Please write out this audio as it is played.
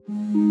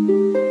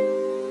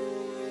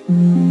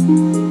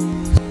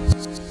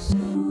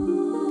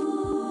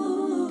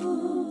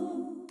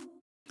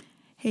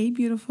Hey,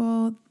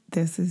 beautiful.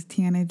 This is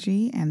Tiana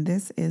G, and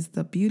this is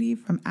the Beauty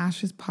from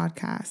Ashes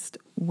podcast,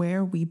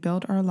 where we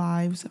build our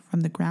lives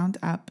from the ground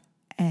up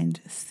and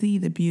see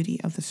the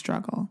beauty of the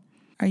struggle.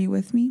 Are you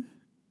with me?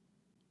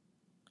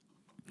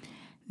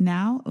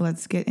 Now,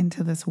 let's get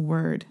into this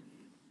word.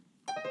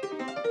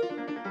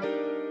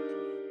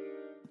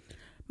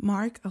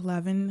 Mark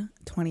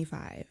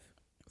 11:25.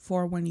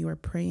 For when you are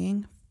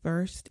praying,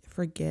 first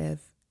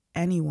forgive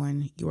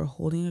anyone you are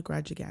holding a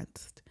grudge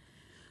against,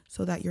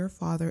 so that your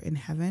Father in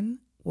heaven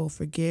will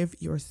forgive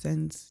your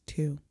sins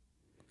too.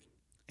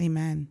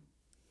 Amen.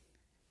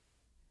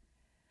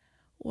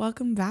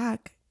 Welcome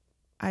back.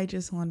 I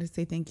just wanted to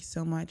say thank you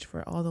so much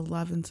for all the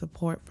love and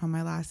support from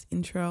my last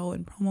intro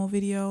and promo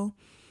video.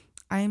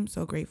 I am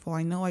so grateful.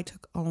 I know I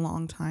took a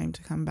long time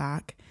to come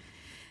back,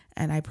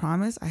 and I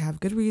promise I have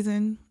good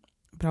reason,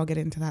 but I'll get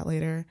into that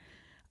later.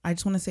 I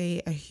just want to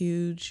say a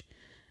huge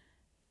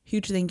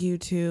thank you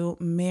to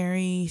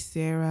Mary,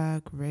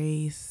 Sarah,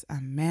 Grace,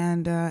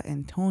 Amanda,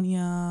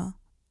 Antonia,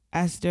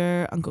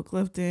 Esther, Uncle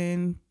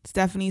Clifton,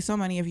 Stephanie, so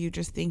many of you.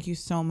 Just thank you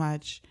so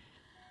much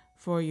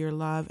for your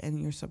love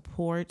and your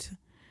support.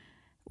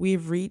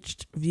 We've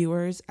reached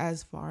viewers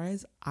as far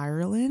as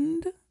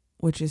Ireland,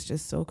 which is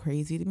just so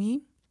crazy to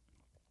me.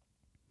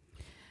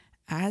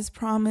 As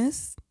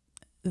promised,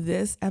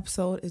 this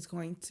episode is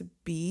going to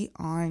be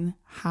on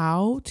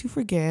how to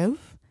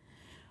forgive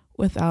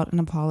without an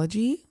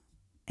apology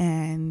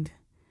and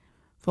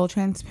full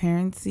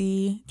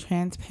transparency,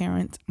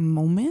 transparent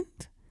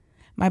moment.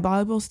 My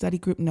Bible study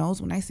group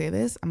knows when I say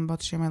this, I'm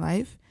about to share my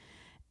life.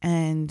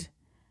 And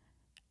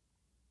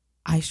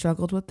I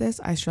struggled with this.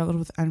 I struggled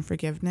with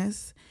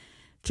unforgiveness.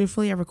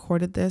 Truthfully, I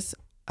recorded this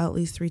at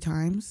least 3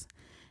 times.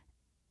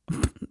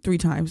 3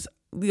 times.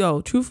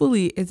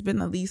 Truthfully, it's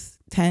been at least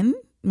 10,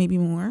 maybe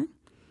more.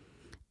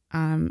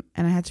 And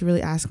I had to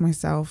really ask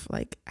myself,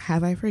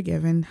 have I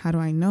forgiven? How do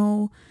I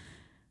know?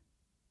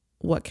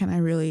 What can I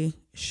really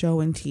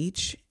show and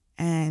teach?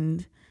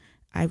 And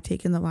I've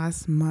taken the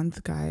last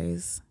month,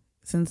 guys,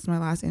 since my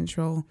last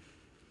intro,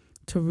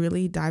 to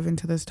really dive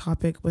into this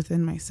topic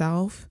within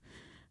myself,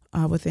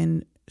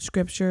 within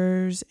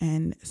scriptures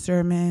and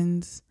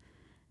sermons.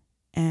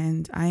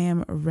 And I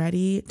am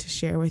ready to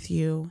share with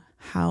you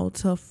how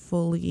to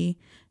fully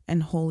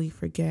and wholly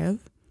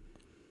forgive.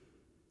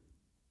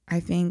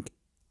 I think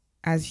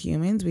as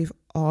humans, we've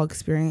all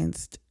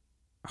experienced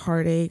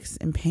heartaches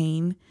and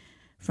pain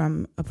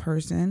from a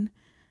person.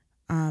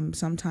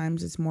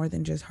 Sometimes it's more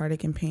than just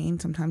heartache and pain.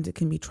 Sometimes it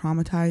can be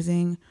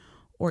traumatizing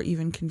or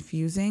even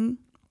confusing.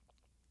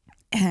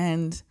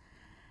 And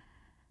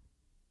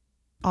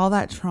all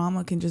that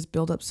trauma can just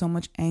build up so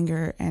much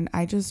anger. And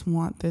I just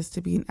want this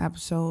to be an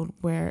episode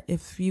where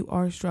if you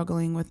are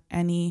struggling with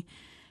any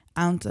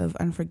ounce of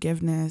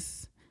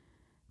unforgiveness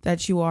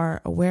that you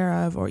are aware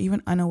of or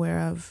even unaware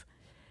of,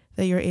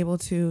 that you're able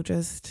to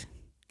just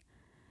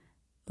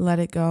let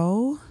it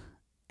go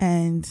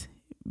and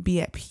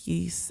be at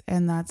peace.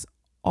 And that's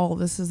all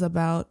this is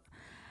about.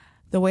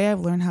 The way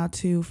I've learned how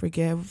to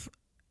forgive,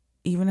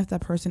 even if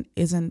that person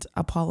isn't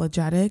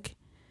apologetic,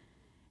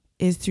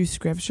 is through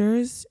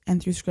scriptures.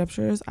 And through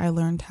scriptures, I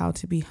learned how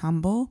to be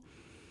humble.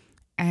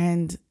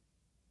 And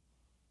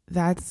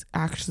that's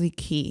actually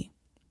key.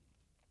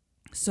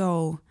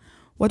 So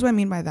what do I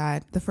mean by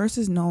that? The first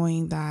is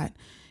knowing that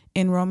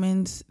in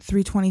Romans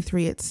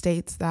 3:23, it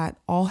states that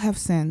all have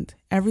sinned.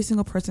 Every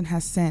single person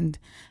has sinned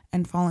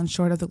and fallen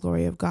short of the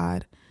glory of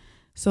God.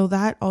 So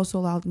that also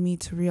allowed me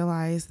to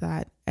realize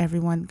that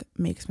everyone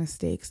makes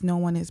mistakes. No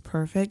one is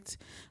perfect.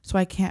 So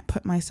I can't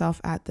put myself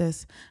at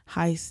this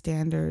high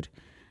standard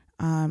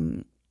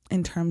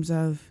in terms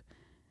of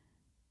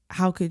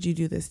how could you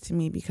do this to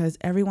me? Because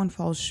everyone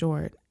falls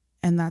short,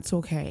 and that's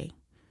okay.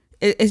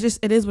 It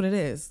is what it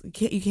is.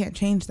 You can't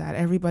change that.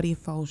 Everybody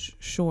falls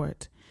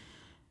short.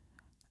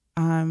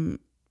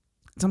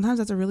 Sometimes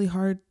that's a really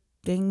hard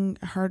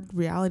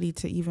reality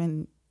to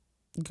even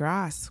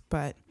grasp,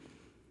 but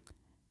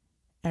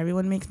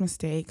everyone makes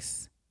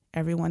mistakes.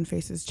 Everyone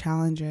faces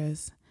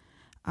challenges.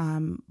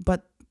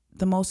 But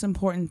the most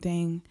important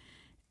thing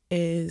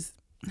is,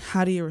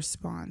 how do you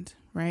respond,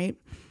 right?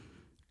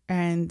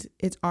 And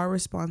it's our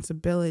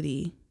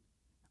responsibility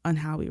on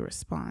how we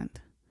respond.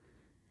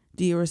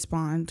 Do you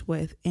respond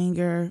with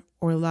anger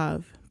or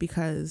love?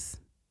 Because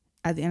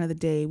at the end of the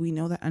day, we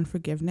know that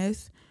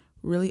unforgiveness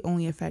really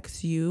only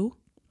affects you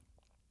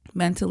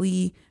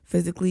mentally,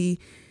 physically,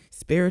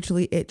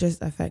 spiritually. It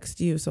just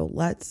affects you. So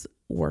let's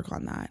work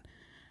on that.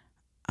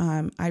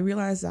 I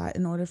realized that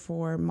in order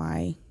for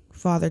my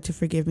Father to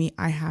forgive me,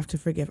 I have to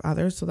forgive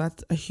others. So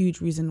that's a huge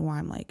reason why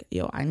I'm like,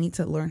 I need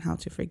to learn how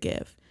to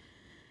forgive.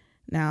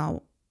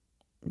 Now,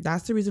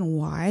 that's the reason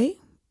why,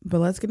 but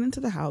let's get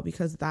into the how,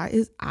 because that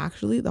is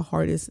actually the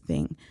hardest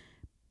thing.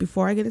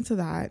 Before I get into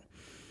that,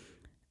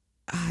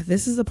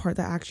 this is the part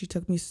that actually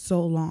took me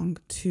so long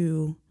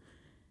to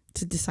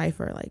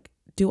decipher.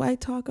 Do I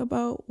talk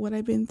about what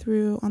I've been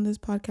through on this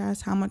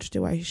podcast? How much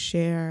do I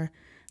share?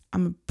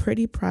 I'm a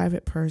pretty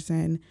private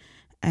person,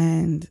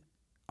 and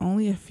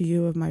only a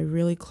few of my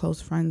really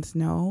close friends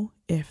know,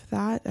 if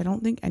that. I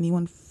don't think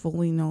anyone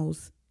fully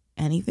knows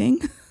anything.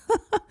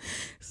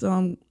 So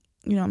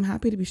I'm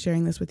happy to be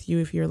sharing this with you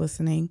if you're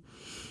listening.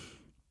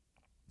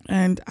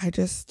 And I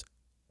just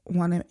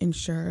want to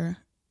ensure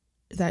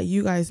that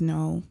you guys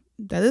know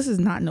that this is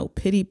not no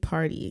pity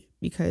party,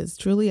 because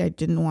truly I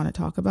didn't want to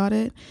talk about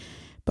it,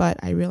 but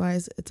I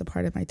realize it's a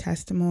part of my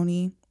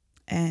testimony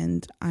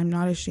and I'm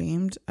not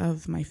ashamed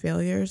of my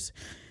failures.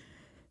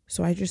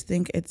 So I just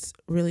think it's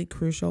really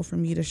crucial for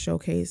me to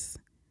showcase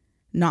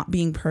not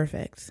being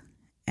perfect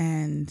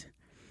and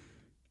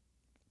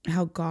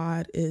how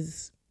God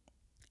is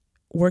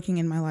working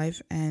in my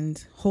life,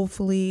 and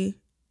hopefully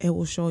it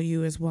will show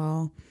you as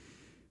well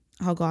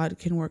how God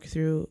can work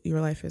through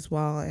your life as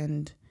well.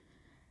 And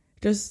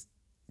just,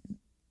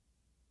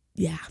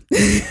 yeah.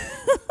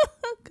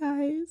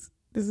 Guys,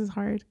 this is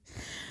hard,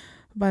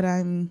 but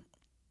I'm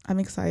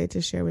excited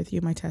to share with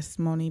you my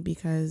testimony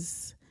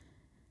because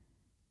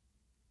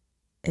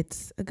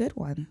it's a good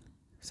one.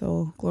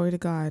 So glory to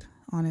God,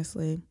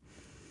 honestly.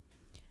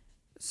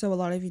 So a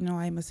lot of you know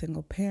I'm a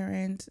single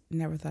parent.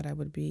 Never thought I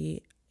would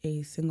be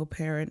a single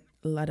parent,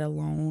 let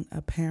alone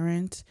a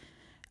parent.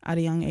 At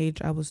a young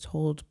age, I was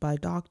told by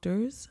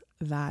doctors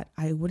that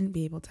I wouldn't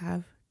be able to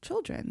have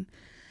children.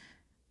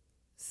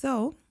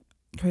 So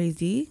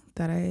crazy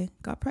that I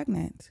got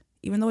pregnant,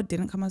 even though it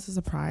didn't come as a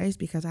surprise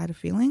because I had a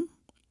feeling.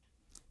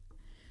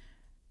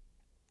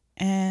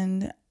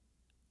 And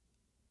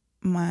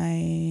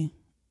my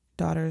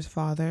daughter's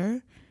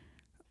father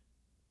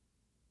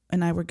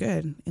and I were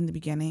good in the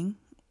beginning,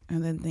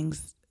 and then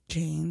things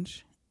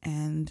changed,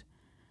 and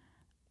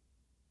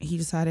he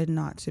decided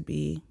not to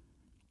be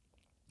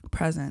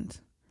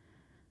present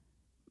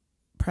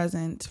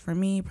for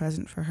me,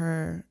 present for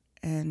her,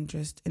 and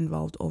just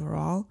involved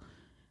overall.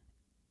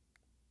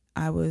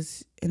 I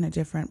was in a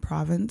different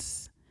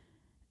province,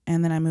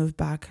 and then I moved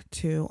back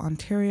to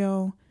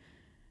Ontario.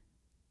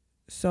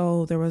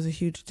 So there was a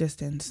huge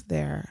distance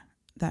there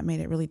that made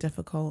it really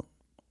difficult.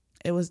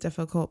 It was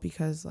difficult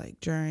because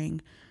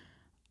during,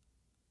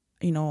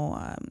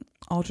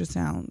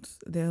 ultrasounds,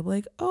 they're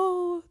like,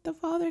 oh, the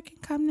father can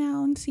come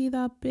now and see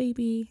the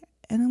baby.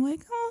 And I'm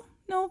like, oh,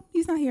 no,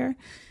 he's not here.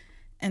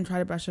 And try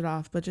to brush it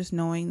off. But just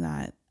knowing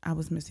that I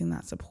was missing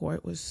that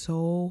support was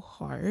so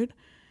hard.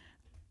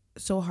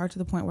 So hard to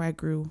the point where I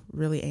grew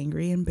really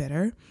angry and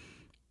bitter.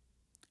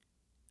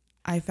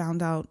 I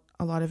found out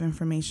a lot of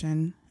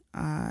information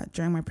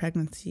during my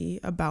pregnancy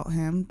about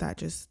him that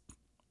just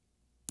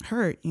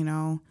hurt,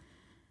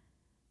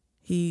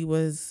 He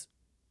was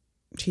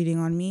cheating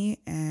on me,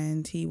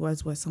 and he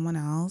was with someone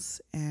else,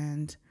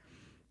 and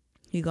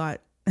he got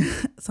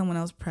someone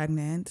else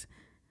pregnant,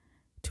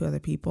 2 other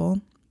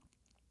people.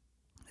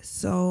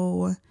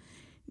 So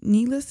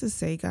needless to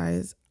say,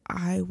 guys,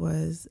 I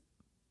was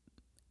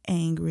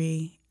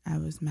angry. I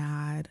was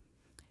mad.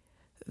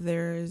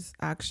 There's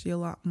actually a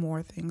lot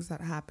more things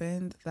that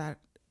happened that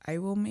I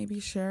will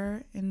maybe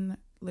share in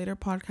later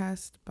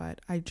podcasts,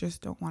 but I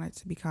just don't want it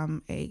to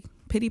become a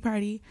pity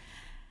party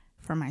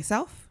for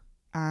myself.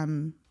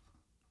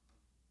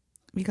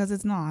 Because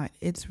it's not.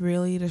 It's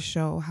really to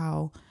show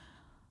how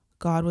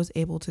God was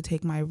able to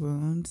take my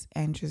wounds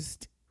and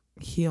just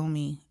heal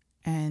me,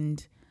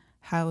 and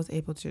how I was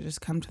able to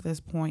just come to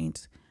this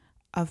point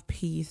of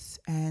peace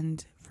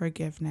and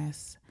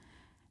forgiveness.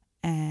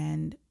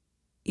 And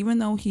even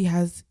though he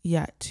has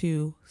yet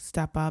to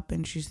step up,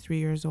 and she's 3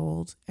 years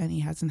old and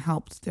he hasn't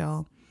helped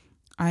still,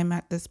 I'm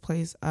at this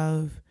place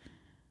of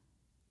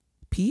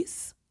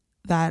peace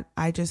that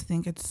I just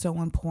think it's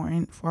so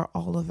important for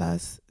all of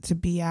us to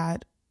be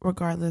at,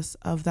 regardless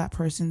of that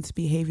person's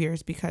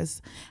behaviors,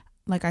 because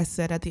like I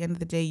said, at the end of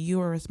the day,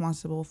 you are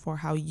responsible for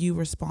how you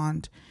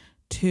respond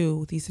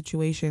to these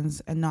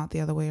situations and not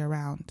the other way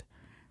around.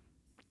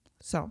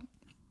 So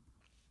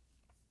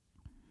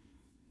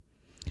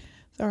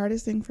the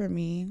hardest thing for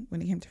me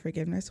when it came to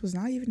forgiveness was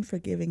not even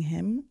forgiving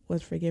him,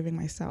 was forgiving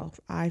myself.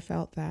 I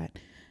felt that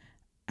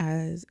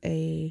as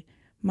a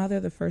mother,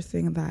 the first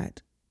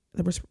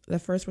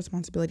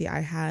responsibility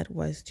I had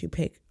was to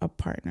pick a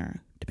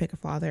partner, to pick a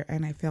father,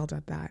 and I failed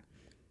at that.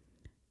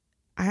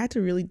 I had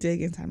to really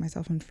dig inside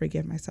myself and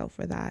forgive myself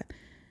for that,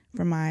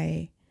 for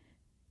my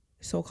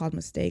so-called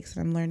mistakes.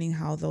 And I'm learning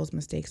how those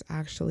mistakes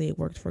actually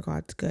worked for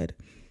God's good.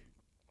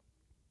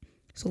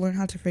 So learn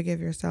how to forgive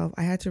yourself.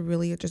 I had to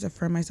really just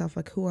affirm myself,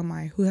 who am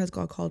I? Who has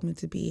God called me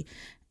to be?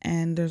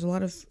 And there's a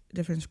lot of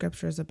different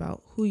scriptures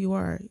about who you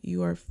are.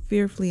 You are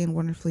fearfully and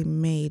wonderfully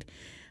made.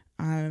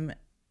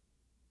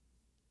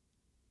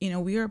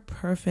 We are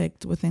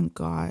perfect within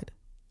God.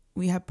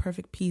 We have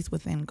perfect peace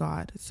within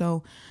God.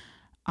 So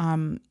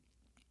I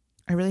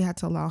really had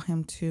to allow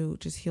him to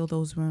just heal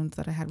those wounds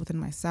that I had within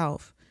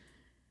myself,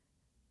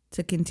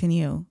 to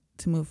continue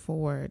to move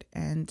forward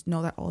and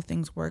know that all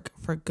things work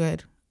for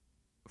good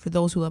for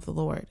those who love the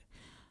Lord.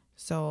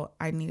 So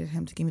I needed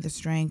him to give me the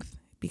strength,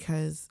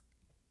 because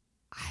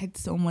I had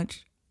so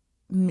much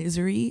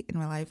misery in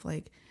my life.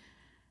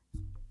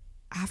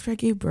 After I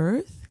gave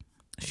birth,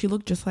 she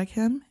looked just like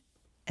him,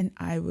 and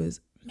I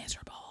was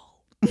miserable.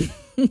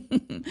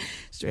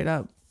 Straight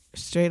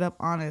up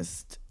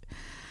honest.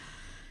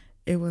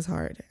 It was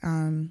hard.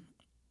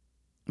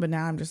 But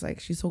now I'm just like,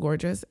 she's so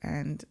gorgeous,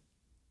 and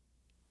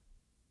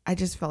I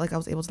just felt like I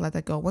was able to let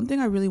that go. One thing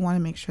I really want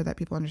to make sure that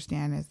people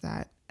understand is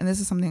that, and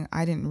this is something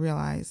I didn't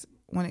realize,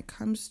 when it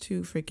comes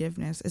to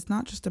forgiveness, it's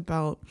not just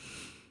about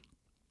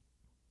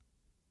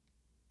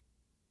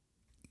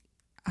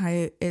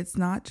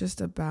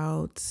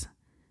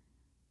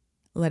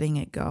letting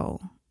it go.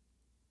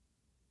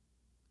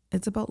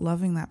 It's about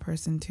loving that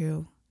person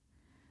too.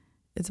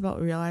 It's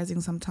about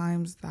realizing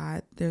sometimes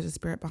that there's a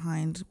spirit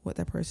behind what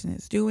that person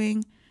is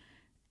doing,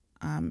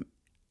 and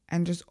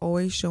just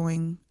always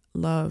showing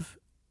love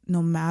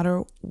no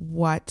matter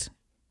what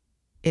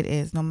it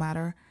is, no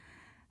matter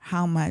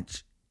how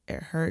much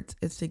it hurts.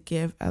 It's to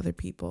give other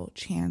people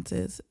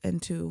chances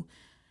and to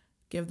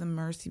give them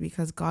mercy,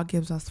 because God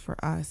gives us for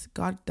us.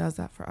 God does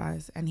that for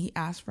us, and he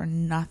asks for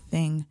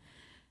nothing.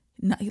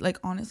 Like,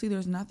 honestly,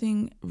 there's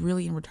nothing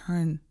really in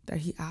return that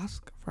he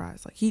asked for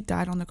us. Like, he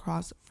died on the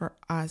cross for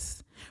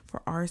us,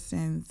 for our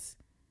sins.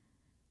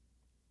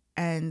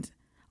 And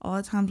a lot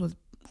of times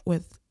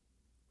with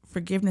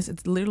forgiveness,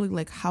 it's literally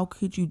like, how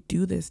could you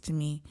do this to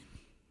me?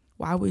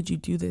 Why would you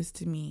do this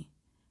to me?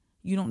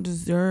 You don't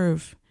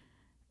deserve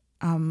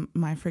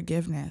my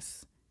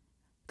forgiveness,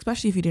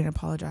 especially if you didn't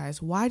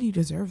apologize. Why do you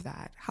deserve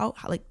that? How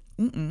like,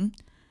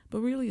 But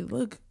really,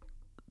 look,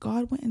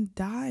 God went and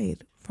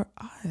died for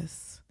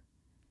us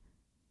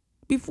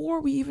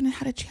before we even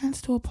had a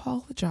chance to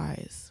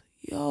apologize.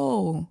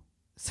 Yo,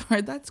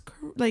 sorry,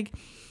 like,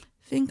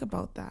 think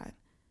about that.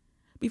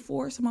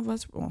 Before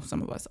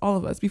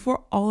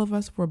all of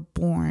us were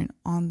born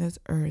on this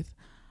earth,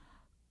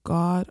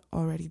 God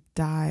already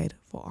died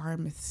for our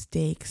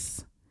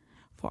mistakes,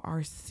 for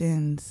our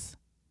sins.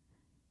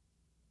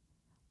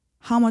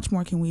 How much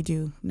more can we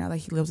do now that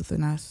he lives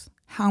within us?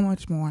 How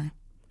much more?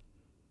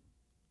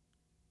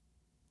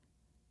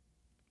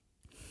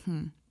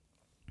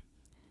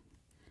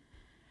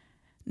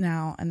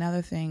 Now,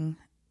 another thing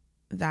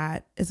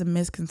that is a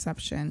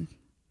misconception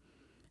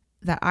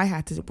that I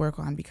had to work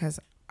on, because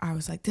I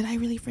was like, did I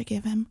really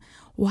forgive him?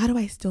 Why do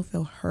I still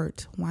feel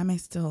hurt? Why am I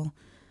still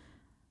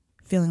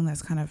feeling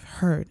this kind of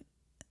hurt?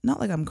 Not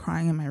like I'm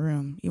crying in my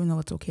room, even though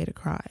it's okay to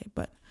cry,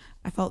 but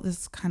I felt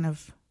this kind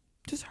of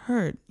just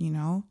hurt,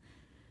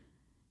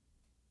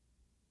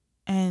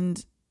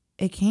 And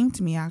it came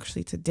to me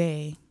actually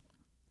today,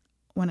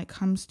 when it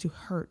comes to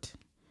hurt.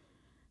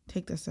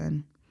 Take this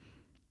in.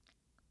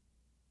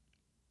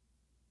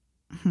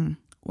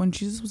 When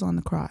Jesus was on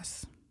the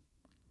cross,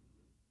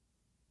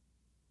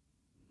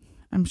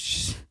 and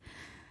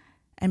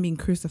being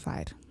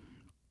crucified,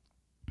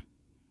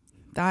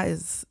 that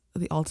is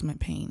the ultimate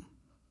pain.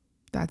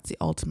 That's the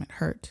ultimate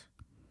hurt.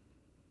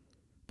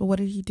 But what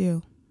did he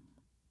do?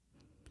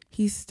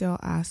 He still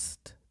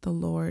asked the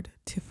Lord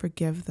to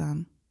forgive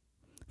them,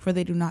 for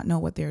they do not know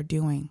what they're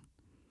doing.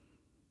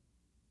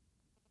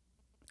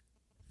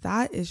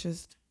 That is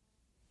just,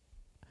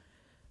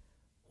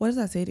 what does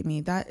that say to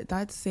me?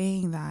 That's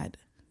saying that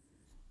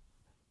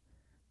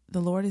the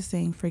Lord is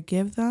saying,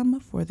 forgive them,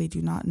 for they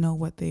do not know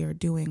what they are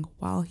doing,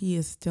 while he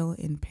is still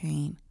in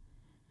pain,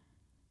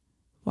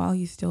 while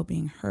he's still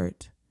being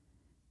hurt.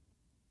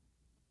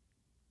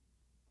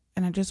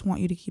 And I just want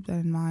you to keep that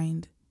in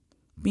mind.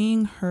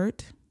 Being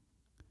hurt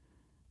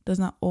does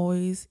not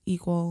always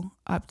equal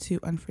up to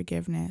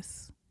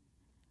unforgiveness.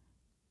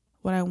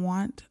 What I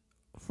want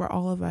for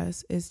all of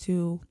us is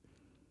to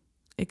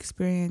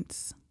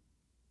experience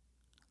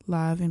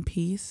love and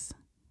peace,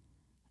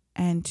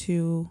 and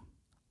to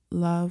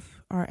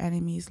love our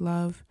enemies,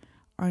 love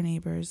our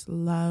neighbors,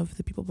 love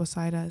the people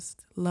beside us,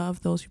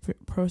 love those who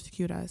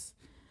persecute us,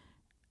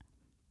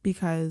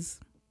 because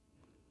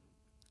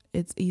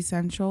it's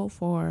essential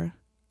for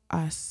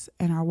us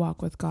in our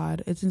walk with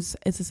God. It's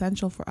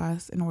essential for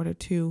us in order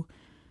to.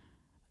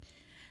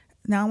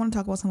 Now I want to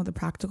talk about some of the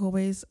practical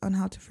ways on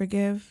how to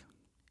forgive.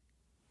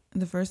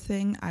 The first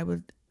thing I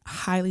would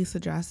highly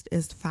suggest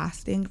is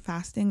fasting.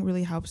 Fasting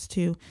really helps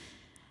to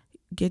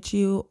get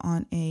you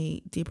on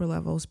a deeper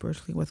level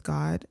spiritually with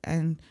God,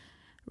 and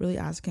really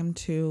ask him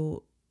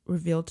to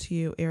reveal to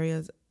you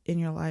areas in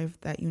your life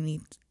that you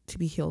need to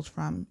be healed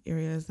from,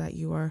 areas that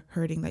you are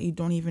hurting, that you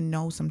don't even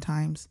know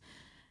sometimes,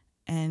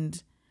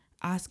 and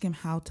ask him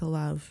how to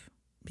love,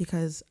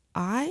 because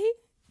I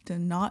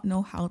did not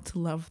know how to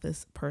love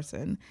this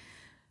person.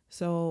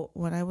 So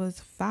when I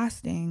was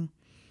fasting,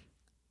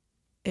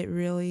 it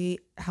really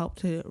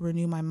helped to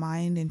renew my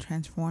mind and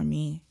transform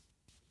me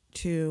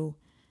to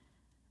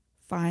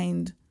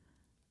find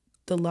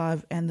the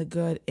love and the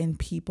good in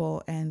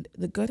people, and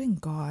the good in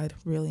God,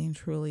 really and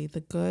truly,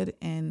 the good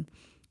in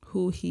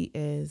who he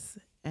is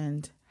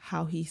and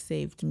how he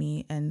saved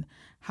me, and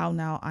how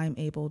now I'm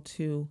able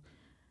to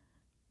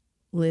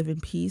live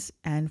in peace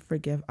and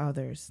forgive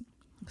others.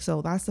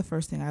 So that's the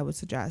first thing I would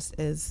suggest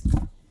is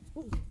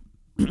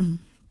to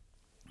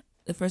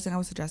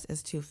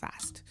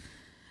fast.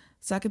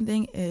 Second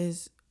thing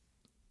is,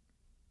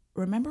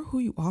 remember who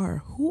you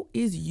are. Who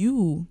is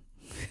you?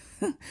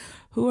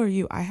 Who are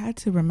you? I had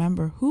to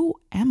remember, who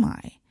am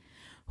I?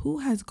 Who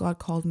has God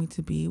called me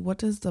to be? What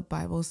does the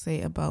Bible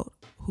say about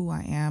who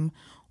I am?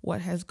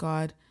 What has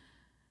God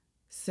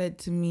said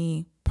to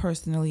me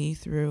personally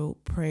through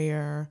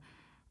prayer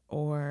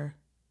or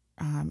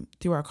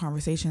through our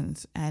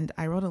conversations? And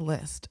I wrote a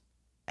list,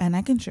 and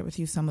I can share with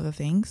you some of the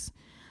things.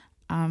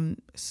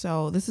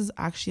 So this is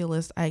actually a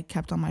list I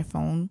kept on my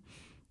phone,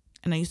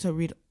 and I used to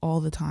read all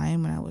the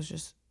time when I was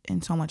just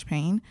in so much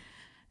pain.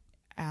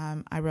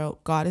 I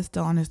wrote, God is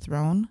still on his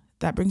throne.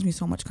 That brings me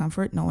so much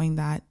comfort, knowing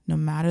that no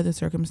matter the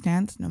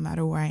circumstance, no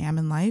matter where I am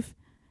in life,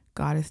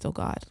 God is still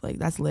God. Like,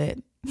 that's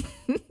lit.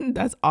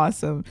 That's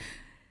awesome.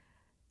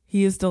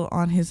 He is still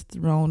on his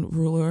throne,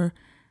 ruler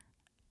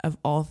of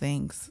all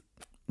things.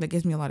 That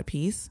gives me a lot of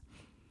peace.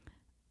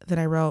 That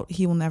I wrote,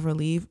 he will never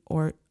leave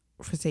or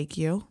forsake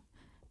you.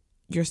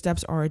 Your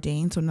steps are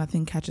ordained, so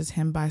nothing catches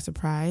him by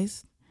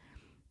surprise.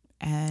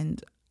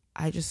 And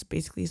I just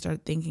basically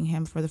started thanking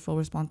him for the full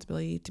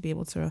responsibility to be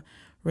able to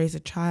raise a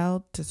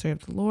child, to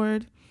serve the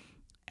Lord.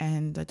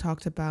 And I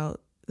talked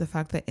about the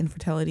fact that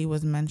infertility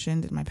was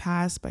mentioned in my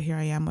past, but here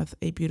I am with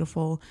a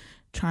beautiful,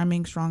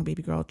 charming, strong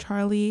baby girl,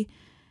 Charlie.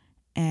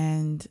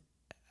 And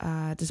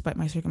despite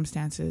my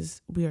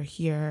circumstances, we are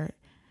here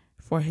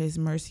for his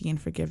mercy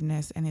and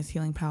forgiveness, and his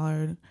healing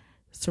power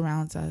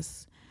surrounds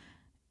us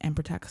and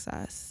protects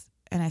us.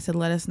 And I said,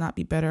 let us not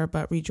be bitter,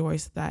 but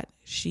rejoice that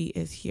she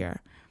is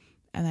here.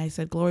 And I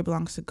said, glory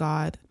belongs to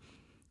God.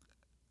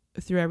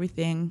 Through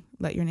everything,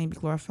 let your name be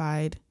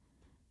glorified.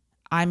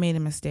 I made a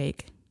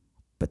mistake,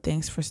 but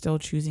thanks for still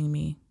choosing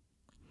me.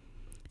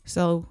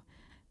 So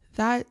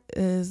that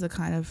is the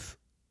kind of,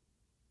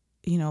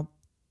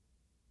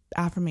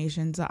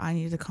 affirmations that I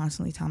needed to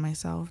constantly tell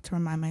myself, to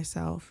remind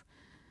myself,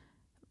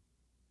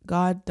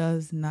 God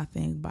does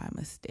nothing by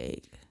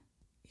mistake.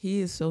 He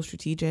is so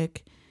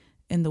strategic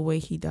in the way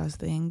he does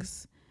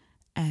things.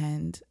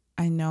 And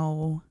I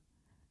know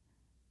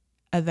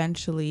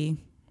eventually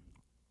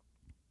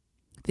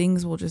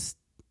things will just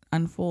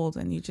unfold,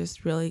 and you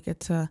just really get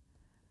to.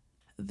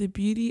 The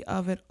beauty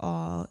of it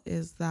all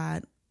is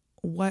that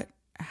what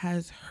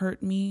has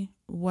hurt me,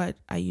 what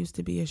I used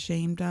to be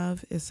ashamed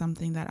of, is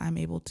something that I'm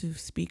able to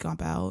speak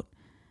about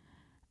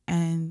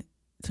and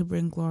to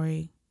bring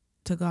glory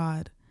to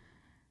God.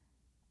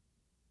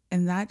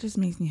 And that just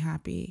makes me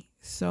happy.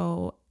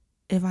 So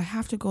if I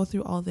have to go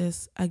through all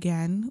this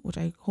again, which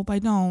I hope I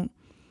don't,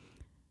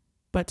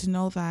 but to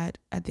know that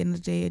at the end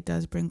of the day, it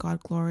does bring God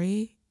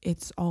glory,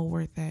 it's all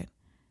worth it.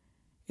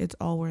 It's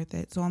all worth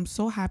it. So I'm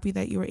so happy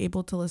that you were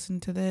able to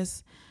listen to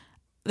this.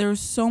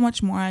 There's so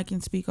much more I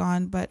can speak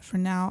on, but for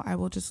now, I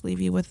will just leave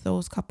you with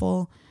those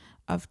couple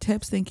of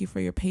tips. Thank you for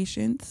your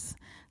patience.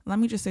 Let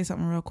me just say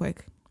something real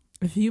quick.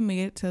 If you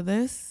made it to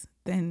this,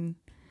 then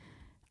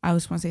I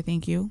just want to say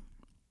thank you.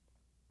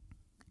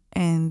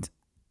 And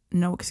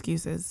no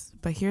excuses.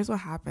 But here's what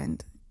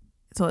happened.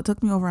 So it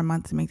took me over a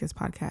month to make this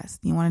podcast.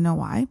 You want to know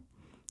why?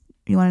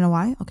 You want to know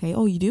why? Okay.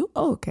 Oh, you do?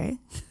 Oh, okay.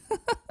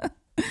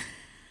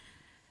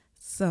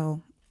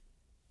 So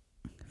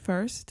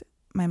first,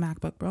 my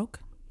MacBook broke.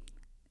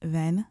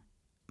 Then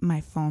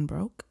my phone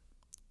broke.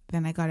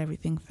 Then I got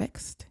everything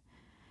fixed.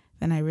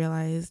 Then I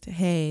realized,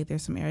 hey,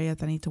 there's some areas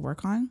I need to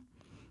work on.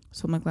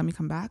 So I'm like, let me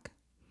come back.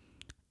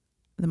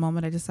 The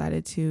moment I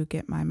decided to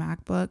get my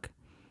MacBook,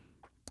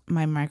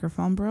 my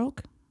microphone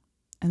broke.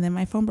 And then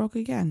my phone broke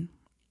again.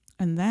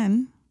 And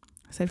then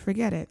I said,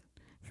 forget it.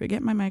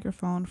 Forget my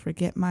microphone.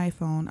 Forget my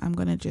phone. I'm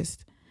going to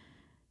just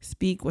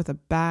speak with a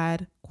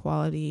bad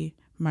quality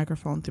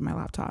microphone through my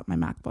laptop, my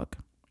MacBook.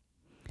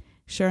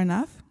 Sure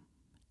enough,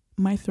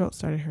 my throat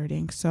started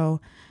hurting. So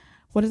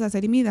what does that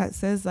say to me? That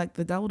says, like,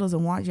 the devil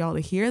doesn't want y'all to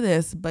hear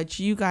this, but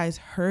you guys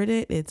heard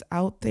it. It's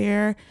out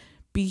there.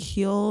 Be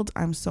healed.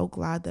 I'm so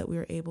glad that we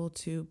were able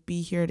to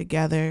be here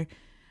together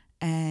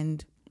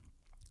and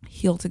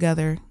heal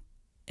together.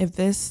 If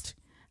this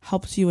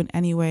helps you in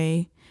any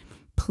way,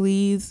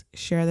 please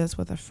share this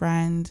with a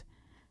friend.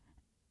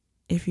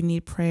 If you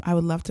need prayer, I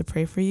would love to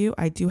pray for you.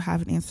 I do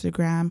have an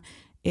Instagram.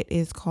 It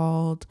is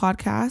called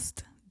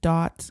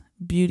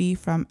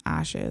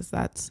podcast.beautyfromashes.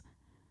 That's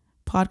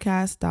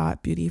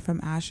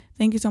podcast.beautyfromashes.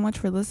 Thank you so much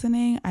for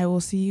listening. I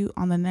will see you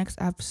on the next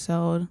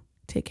episode.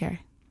 Take care.